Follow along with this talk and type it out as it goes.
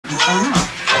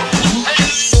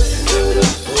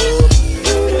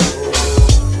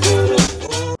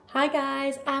Hi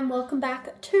guys, and welcome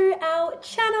back to our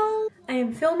channel. I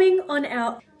am filming on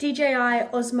our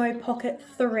DJI Osmo Pocket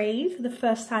 3 for the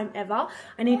first time ever.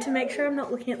 I need to make sure I'm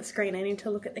not looking at the screen, I need to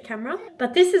look at the camera.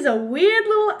 But this is a weird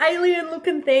little alien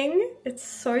looking thing. It's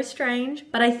so strange,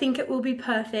 but I think it will be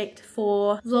perfect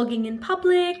for vlogging in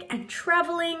public and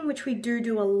traveling, which we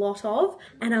do a lot of,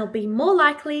 and I'll be more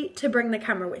likely to bring the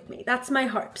camera with me. That's my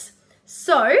hopes.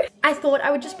 So I thought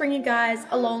I would just bring you guys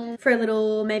along for a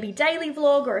little maybe daily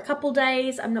vlog or a couple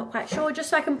days, I'm not quite sure, just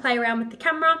so I can play around with the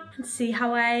camera and see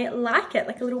how I like it,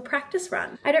 like a little practice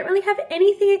run. I don't really have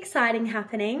anything exciting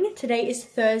happening. Today is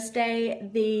Thursday,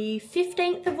 the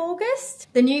 15th of August.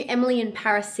 The new Emily in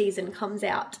Paris season comes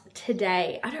out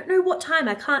today. I don't know what time,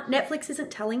 Netflix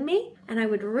isn't telling me, and I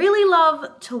would really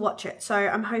love to watch it. So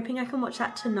I'm hoping I can watch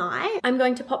that tonight. I'm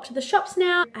going to pop to the shops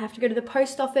now. I have to go to the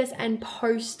post office and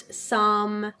post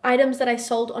some items that I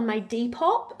sold on my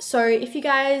Depop. So if you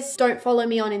guys don't follow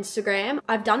me on Instagram,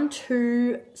 I've done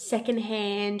 2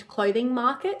 secondhand clothing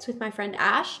markets with my friend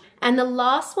Ash. And the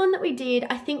last one that we did,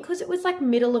 I think because it was like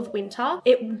middle of winter,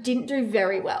 it didn't do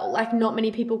very well. Like not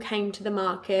many people came to the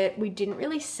market. We didn't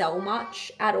really sell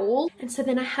much at all. And so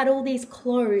then I had all these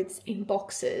clothes in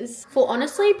boxes for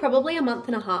honestly probably a month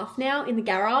and a half now in the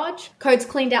garage. Codes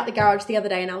cleaned out the garage the other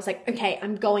day and I was like, okay,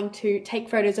 I'm going to take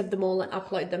photos of them all and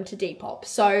upload them to Depop.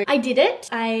 So I did it.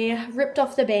 I ripped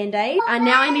off the band-aid and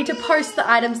now I need to post the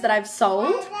items that I've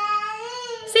sold.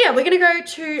 So yeah, we're gonna go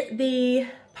to the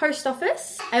post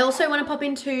office. I also want to pop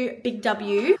into Big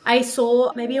W. I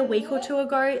saw maybe a week or 2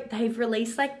 ago, they've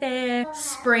released like their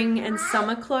spring and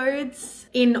summer clothes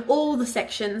in all the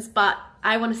sections, but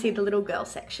I want to see the little girl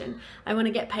section. I want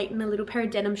to get Peyton a little pair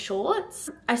of denim shorts.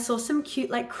 I saw some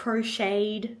cute like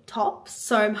crocheted tops,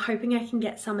 so I'm hoping I can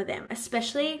get some of them,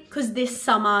 especially because this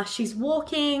summer she's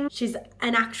walking, she's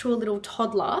an actual little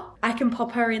toddler. I can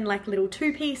pop her in like little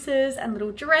 2-pieces and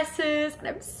little dresses, and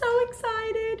I'm so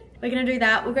excited. We're gonna do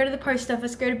that. We'll go to the post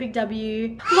office, go to Big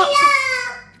W.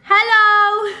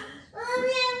 Hello!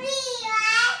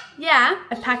 Yeah,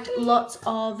 I've packed lots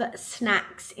of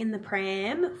snacks in the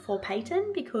pram for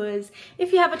Peyton because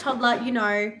if you have a toddler, you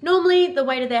know, normally the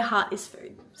way to their heart is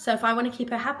food. So if I want to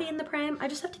keep her happy in the pram, I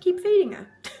just have to keep feeding her.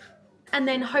 And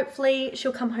then hopefully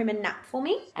she'll come home and nap for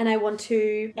me and I want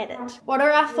to edit. What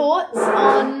are our thoughts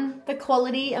on the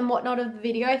quality and whatnot of the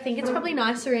video? I think it's probably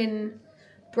nicer in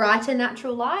brighter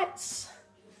natural lights.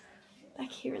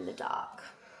 Back here in the dark.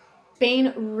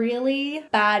 Been really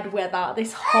bad weather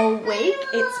this whole week.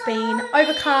 It's been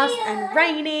overcast and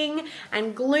raining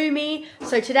and gloomy.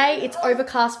 So today it's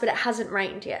overcast but it hasn't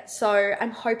rained yet. So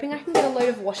I'm hoping I can get a load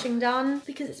of washing done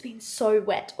because it's been so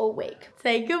wet all week.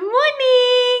 Say good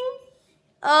morning.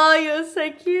 Oh, you're so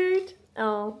cute.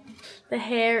 Oh, the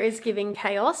hair is giving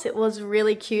chaos. It was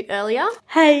really cute earlier.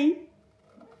 Hey.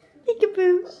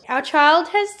 Peekaboo. Our child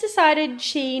has decided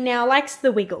she now likes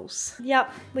the Wiggles.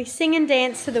 Yep, we sing and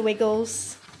dance to the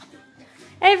Wiggles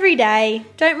every day,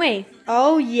 don't we?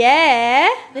 Oh yeah.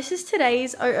 This is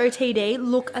today's OOTD.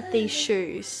 Look at these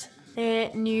shoes.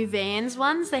 They're new Vans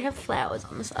ones. They have flowers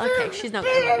on this. Okay, she's not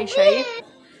gonna let me show you.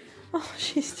 Oh,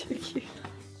 she's too cute.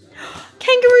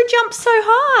 Kangaroo jumps so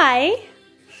high.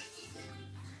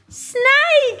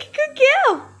 Snake, good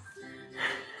girl.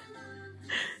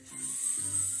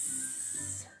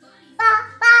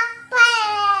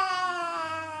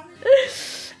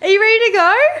 Are you ready to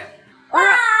go? All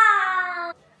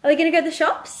right. Are we gonna go to the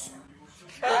shops?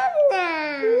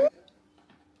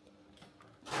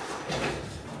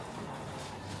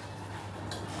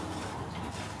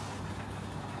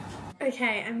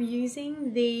 Okay, I'm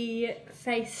using the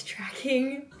face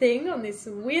tracking thing on this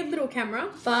weird little camera,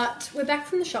 but we're back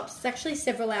from the shops. It's actually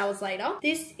several hours later.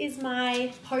 This is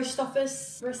my post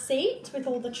office receipt with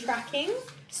all the tracking.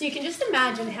 So you can just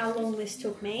imagine how long this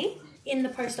took me. In the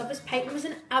post office, Peyton was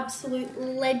an absolute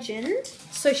legend.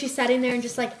 So she sat in there and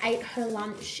just like ate her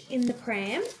lunch in the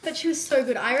pram, but she was so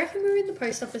good. I reckon we were in the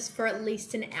post office for at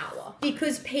least an hour.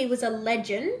 Because P was a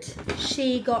legend,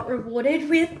 she got rewarded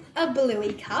with a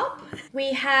Bluey cup.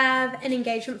 We have an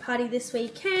engagement party this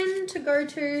weekend to go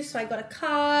to, so I got a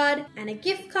card and a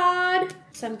gift card.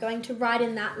 So I'm going to write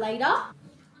in that later.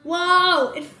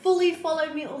 Wow, it fully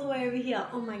followed me all the way over here.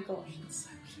 Oh my gosh, it's so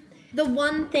cute. The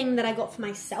one thing that I got for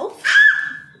myself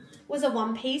was a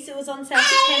one-piece. It was on sale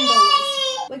for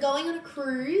 $10. We're going on a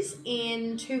cruise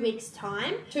in 2 weeks'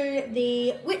 time to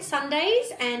the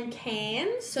Whitsundays and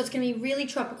Cairns. So it's going to be really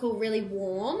tropical, really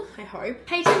warm, I hope.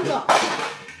 Peyton got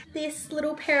this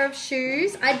little pair of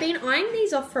shoes. I've been eyeing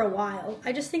these off for a while.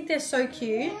 I just think they're so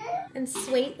cute. and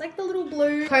sweet, like the little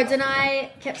blue. Codes and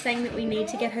I kept saying that we need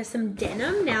to get her some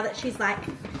denim now that she's like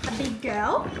a big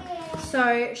girl.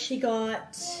 So she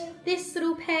got this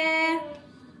little pair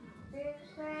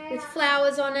with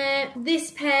flowers on it.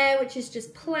 This pair, which is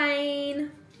just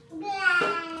plain.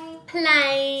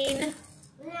 Plain.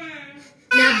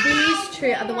 Now these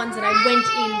two are the ones that I went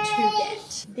in to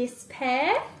get. This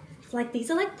pair, like these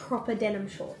are like proper denim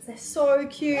shorts. They're so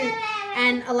cute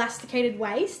and elasticated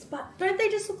waist, but don't they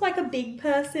just look like a big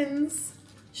person's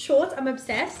shorts? I'm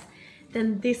obsessed.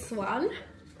 Then this one, a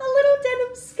little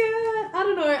denim skirt. I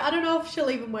don't know if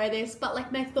she'll even wear this, but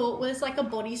like my thought was like a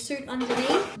bodysuit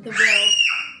underneath. The world.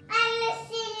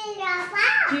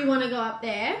 Do you want to go up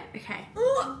there? Okay.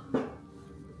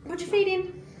 Put your feet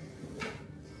in.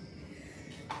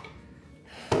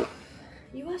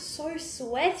 You are so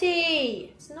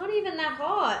sweaty. It's not even that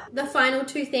hot. The final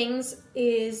two things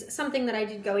is something that I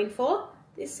did go in for.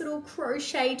 This little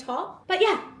crochet top. But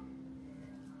yeah,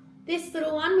 this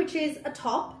little one, which is a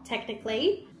top,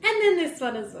 technically. And then this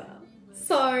one as well.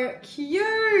 So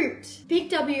cute. Big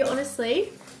W, honestly.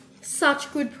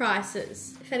 Such good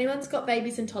prices. If anyone's got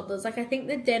babies and toddlers, like I think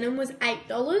the denim was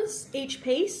 $8 each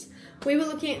piece. We were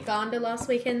looking at Gander last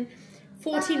weekend,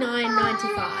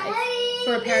 $49.95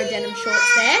 for a pair of denim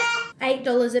shorts there.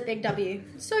 $8 at Big W.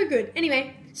 So good.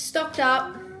 Anyway, stocked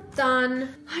up,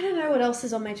 done. I don't know what else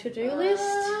is on my to-do list.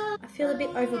 I feel a bit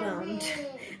overwhelmed.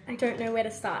 I don't know where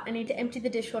to start. I need to empty the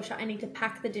dishwasher. I need to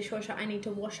pack the dishwasher. I need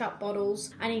to wash up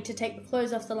bottles. I need to take the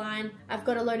clothes off the line. I've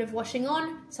got a load of washing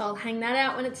on, so I'll hang that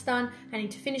out when it's done. I need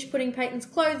to finish putting Peyton's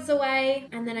clothes away,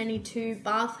 and then I need to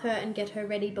bath her and get her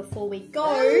ready before we go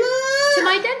to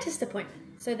my dentist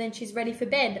appointment. So then she's ready for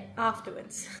bed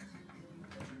afterwards.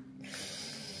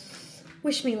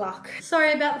 Wish me luck.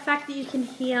 Sorry about the fact that you can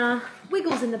hear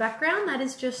wiggles in the background. That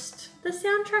is just the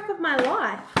soundtrack of my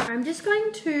life. I'm just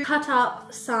going to cut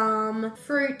up some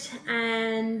fruit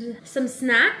and some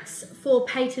snacks for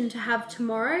Peyton to have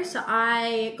tomorrow. So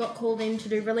I got called in to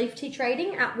do relief tea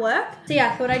trading at work. So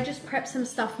yeah, I thought I'd just prep some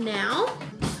stuff now.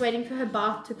 Just waiting for her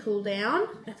bath to cool down.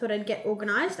 I thought I'd get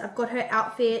organized. I've got her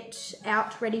outfit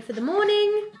out ready for the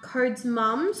morning. Code's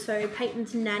mum, so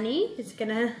Peyton's nanny, is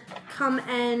gonna come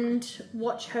and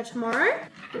watch her tomorrow,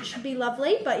 which should be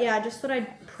lovely. But yeah, I just thought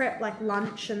I'd prep like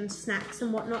lunch and snacks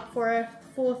and whatnot for her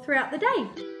throughout the day.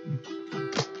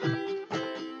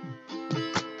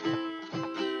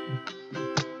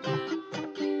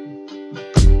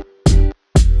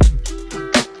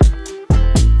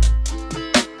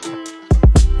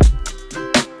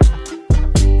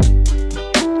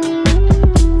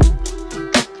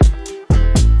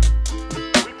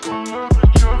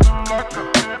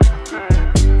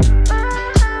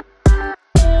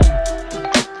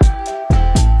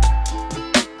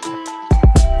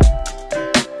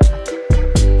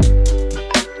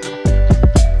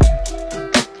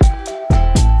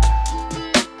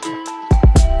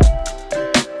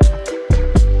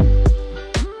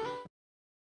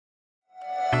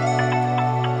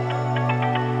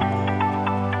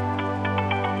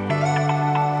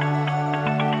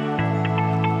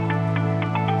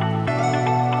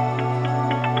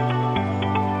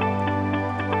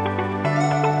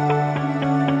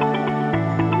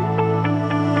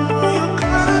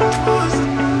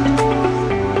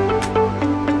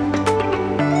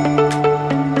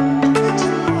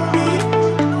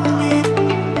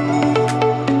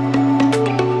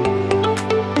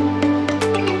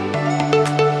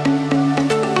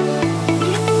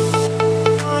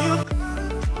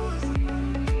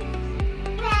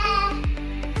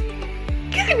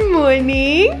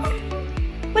 Morning.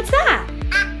 What's that?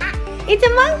 It's a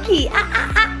monkey.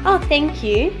 Oh, thank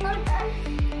you.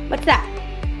 What's that?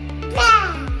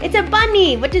 It's a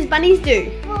bunny. What does bunnies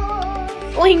do?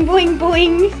 Boing, boing,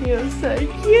 boing. You're so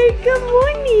cute. Good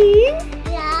morning.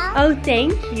 Yeah. Oh,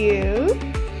 thank you.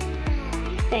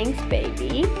 Thanks,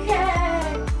 baby.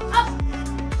 Yeah. Oh.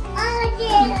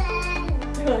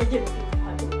 Oh, yeah.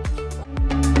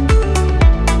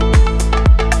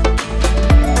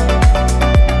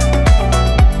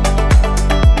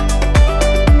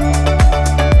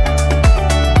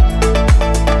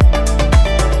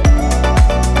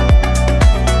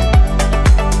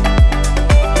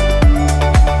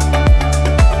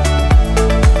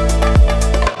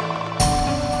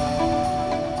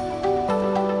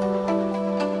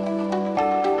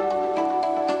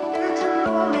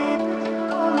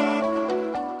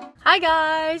 Hi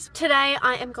guys, today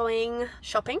I am going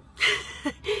shopping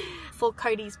for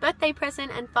Cody's birthday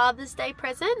present and Father's Day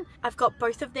present. I've got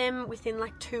both of them within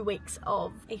like 2 weeks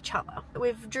of each other.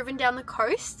 We've driven down the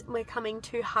coast. We're coming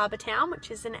to Harbour Town, which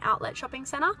is an outlet shopping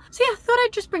centre. So yeah, I thought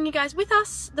I'd just bring you guys with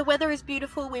us. The weather is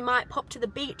beautiful. We might pop to the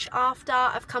beach after.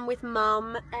 I've come with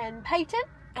Mum and Peyton.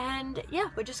 And yeah,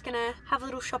 we're just gonna have a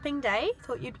little shopping day.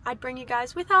 Thought I'd bring you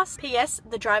guys with us. P.S.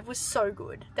 the drive was so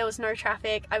good. There was no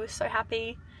traffic. I was so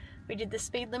happy. We did the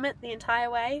speed limit the entire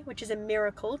way, which is a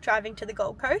miracle driving to the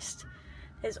Gold Coast.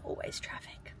 There's always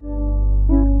traffic.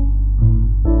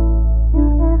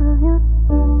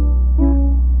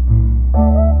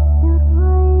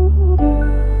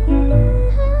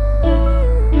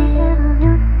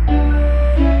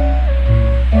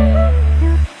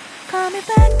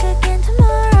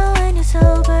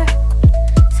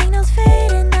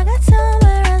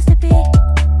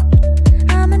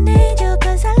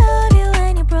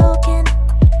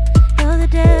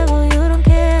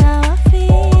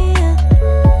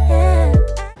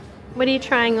 What are you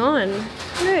trying on?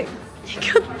 Look,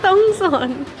 you got thongs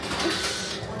on.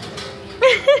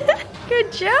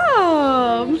 Good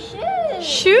job.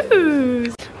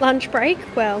 Shoes. Lunch break,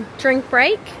 well, drink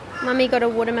break. Mummy got a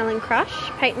watermelon crush.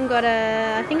 Peyton got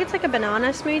I think it's like a banana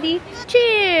smoothie.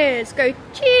 Cheers. Go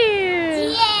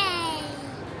cheers. Yay.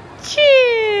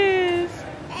 Cheers.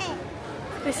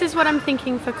 This is what I'm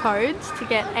thinking for codes, to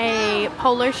get a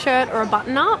polo shirt or a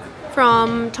button up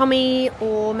from Tommy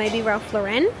or maybe Ralph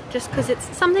Lauren, just because it's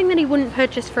something that he wouldn't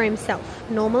purchase for himself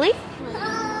normally.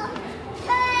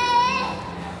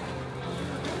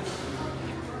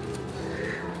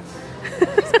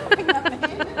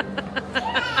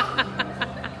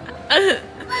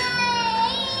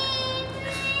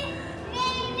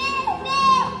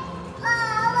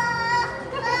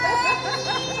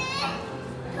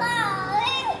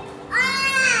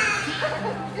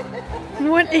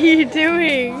 What are you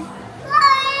doing?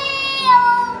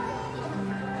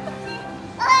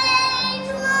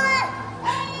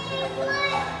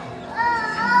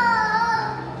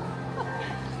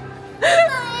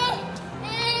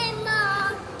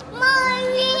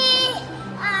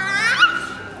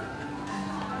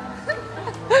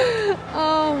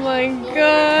 Oh my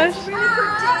gosh.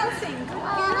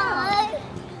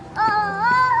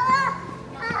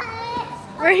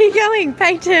 Where are you going,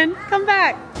 Peyton? Come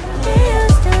back.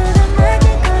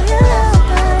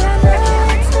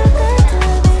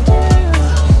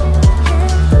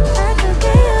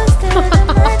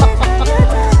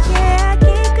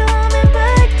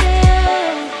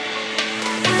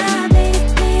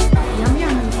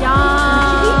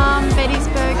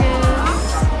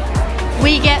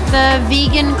 We get the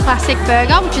vegan classic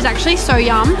burger, which is actually so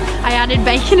yum. I added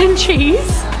bacon and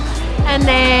cheese. And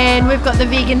then we've got the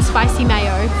vegan spicy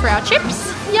mayo for our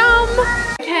chips. Yum!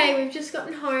 Okay, we've just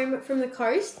gotten home from the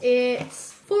coast.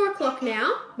 It's 4 o'clock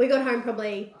now. We got home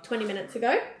probably 20 minutes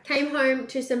ago. Came home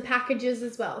to some packages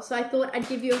as well. So I thought I'd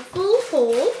give you a full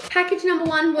haul. Package number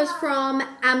 1 was from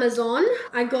Amazon.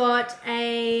 I got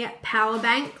a power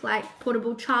bank, like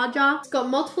portable charger. It's got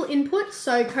multiple inputs,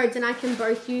 so Codes and I can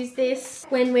both use this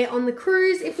when we're on the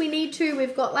cruise if we need to.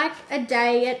 We've got like a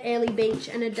day at Airlie Beach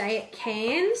and a day at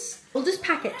Cairns. We'll just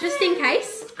pack it just in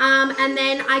case. And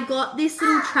then I got this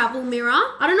little travel mirror.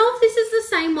 I don't know if this is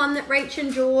the same one that Rach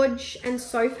and George and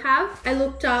Soph have. I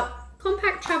looked up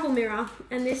compact travel mirror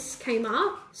and this came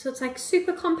up. So it's like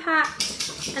super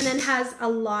compact and then has a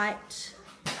light.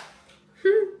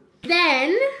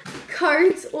 Then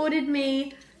Codes ordered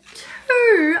me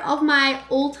 2 of my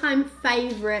all-time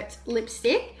favorite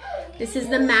lipstick. This is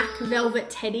the MAC Velvet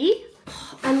Teddy.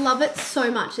 I love it so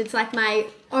much. It's like my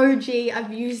OG.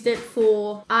 I've used it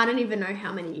for, I don't even know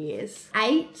how many years.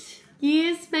 8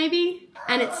 years maybe,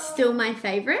 and it's still my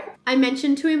favorite. I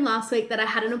mentioned to him last week that I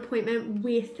had an appointment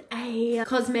with a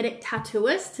cosmetic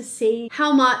tattooist to see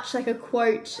how much, like a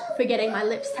quote for getting my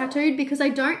lips tattooed, because I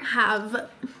don't have,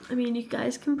 I mean, you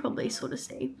guys can probably sort of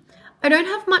see, I don't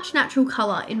have much natural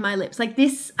color in my lips. Like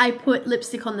this, I put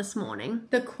lipstick on this morning.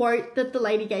 The quote that the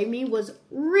lady gave me was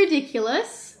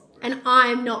ridiculous. And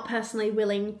I'm not personally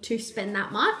willing to spend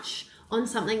that much on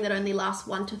something that only lasts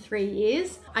 1 to 3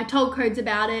 years. I told Codes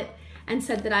about it and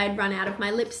said that I had run out of my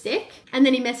lipstick. And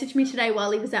then he messaged me today while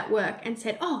he was at work and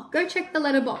said, oh, go check the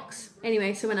letterbox.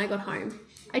 Anyway, so when I got home,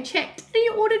 I checked and he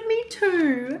ordered me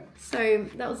 2. So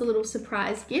that was a little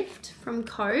surprise gift from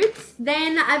Codes.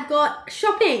 Then I've got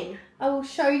shopping. I will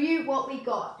show you what we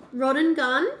got. Rod and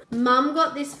gun. Mum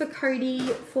got this for Cody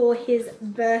for his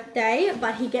birthday,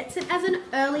 but he gets it as an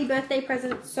early birthday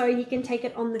present so he can take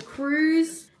it on the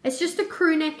cruise. It's just a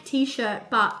crew neck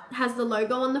t-shirt, but has the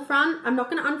logo on the front. I'm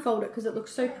not gonna unfold it because it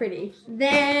looks so pretty.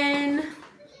 Then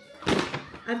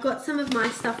I've got some of my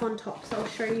stuff on top, so I'll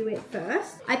show you it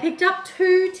first. I picked up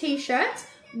 2 t-shirts.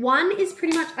 One is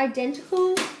pretty much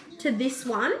identical to this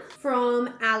one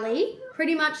from Aide.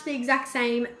 Pretty much the exact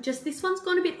same, just this one's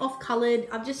gone a bit off colored.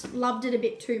 I've just loved it a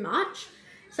bit too much.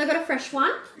 So I got a fresh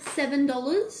one,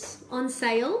 $7 on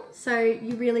sale, so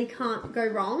you really can't go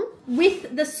wrong.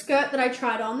 With the skirt that I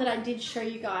tried on that I did show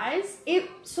you guys, it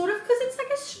sort of, because it's like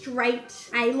a straight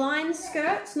A-line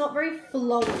skirt, it's not very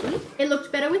flowy. It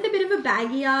looked better with a bit of a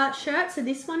baggier shirt, so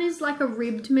this one is like a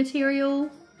ribbed material,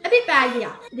 a bit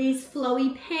baggier. These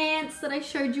flowy pants that I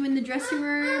showed you in the dressing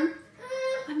room.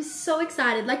 I'm so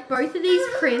excited, like both of these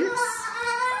prints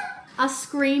are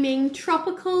screaming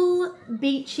tropical,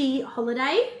 beachy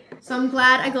holiday. So I'm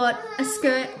glad I got a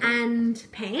skirt and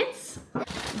pants.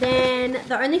 Then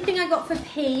the only thing I got for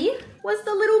P was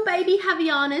the little baby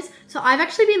Havaianas. So I've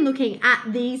actually been looking at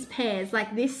these pairs,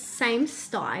 like this same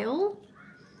style.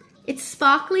 It's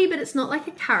sparkly, but it's not like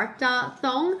a character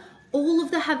thong. All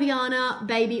of the Havaiana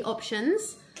baby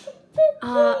options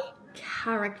are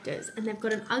characters, and they've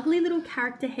got an ugly little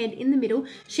character head in the middle.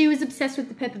 She was obsessed with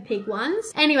the Peppa Pig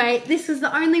ones. Anyway, this was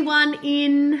the only one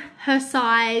in her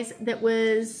size that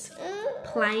was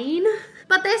plain,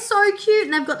 but they're so cute,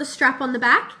 and they've got the strap on the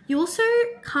back. You also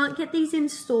can't get these in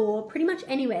store pretty much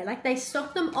anywhere. Like they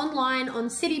stock them online on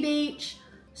City Beach,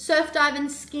 Surf Dive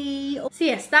and Ski. So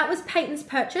yes, that was Peyton's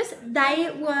purchase. They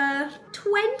were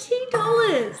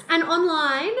 $20, and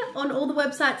online on all the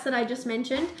websites that I just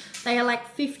mentioned, they are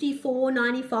like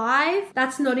 $54.95.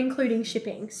 That's not including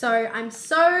shipping. So I'm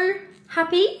so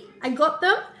happy I got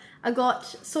them. I got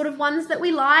sort of ones that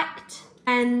we liked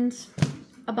and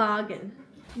a bargain.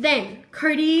 Then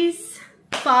Cody's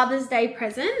Father's Day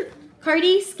present.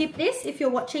 Cody, skip this if you're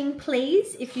watching,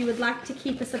 please, if you would like to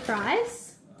keep a surprise.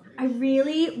 I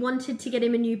really wanted to get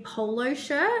him a new polo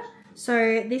shirt.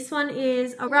 So this one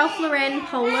is a Ralph Lauren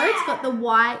polo. It's got the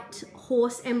white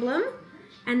horse emblem.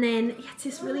 And then it's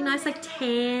this really nice like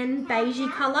tan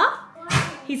beigey color.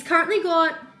 He's currently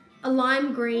got a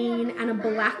lime green and a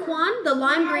black one. The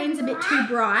lime green's a bit too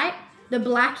bright. The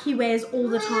black he wears all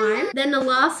the time. Then the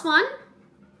last one,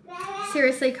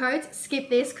 seriously codes,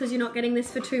 skip this because you're not getting this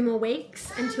for 2 more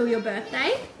weeks until your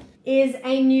birthday, is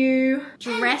a new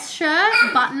dress shirt,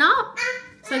 button up.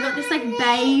 So I got this like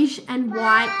beige and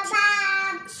white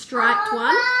striped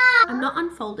one. I'm not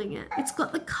unfolding it. It's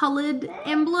got the colored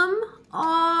emblem.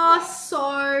 Oh,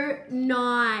 so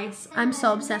nice. I'm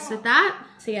so obsessed with that.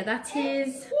 So yeah, that's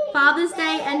his Father's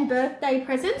Day and birthday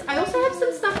presents. I also have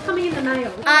some stuff coming in the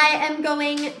mail. I am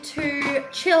going to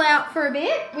chill out for a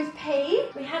bit with P.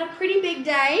 We had a pretty big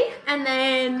day, and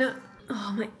then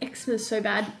oh, my eczema is so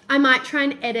bad. I might try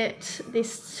and edit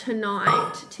this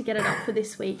tonight to get it up for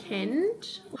this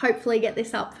weekend. Hopefully get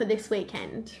this up for this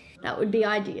weekend. That would be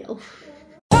ideal.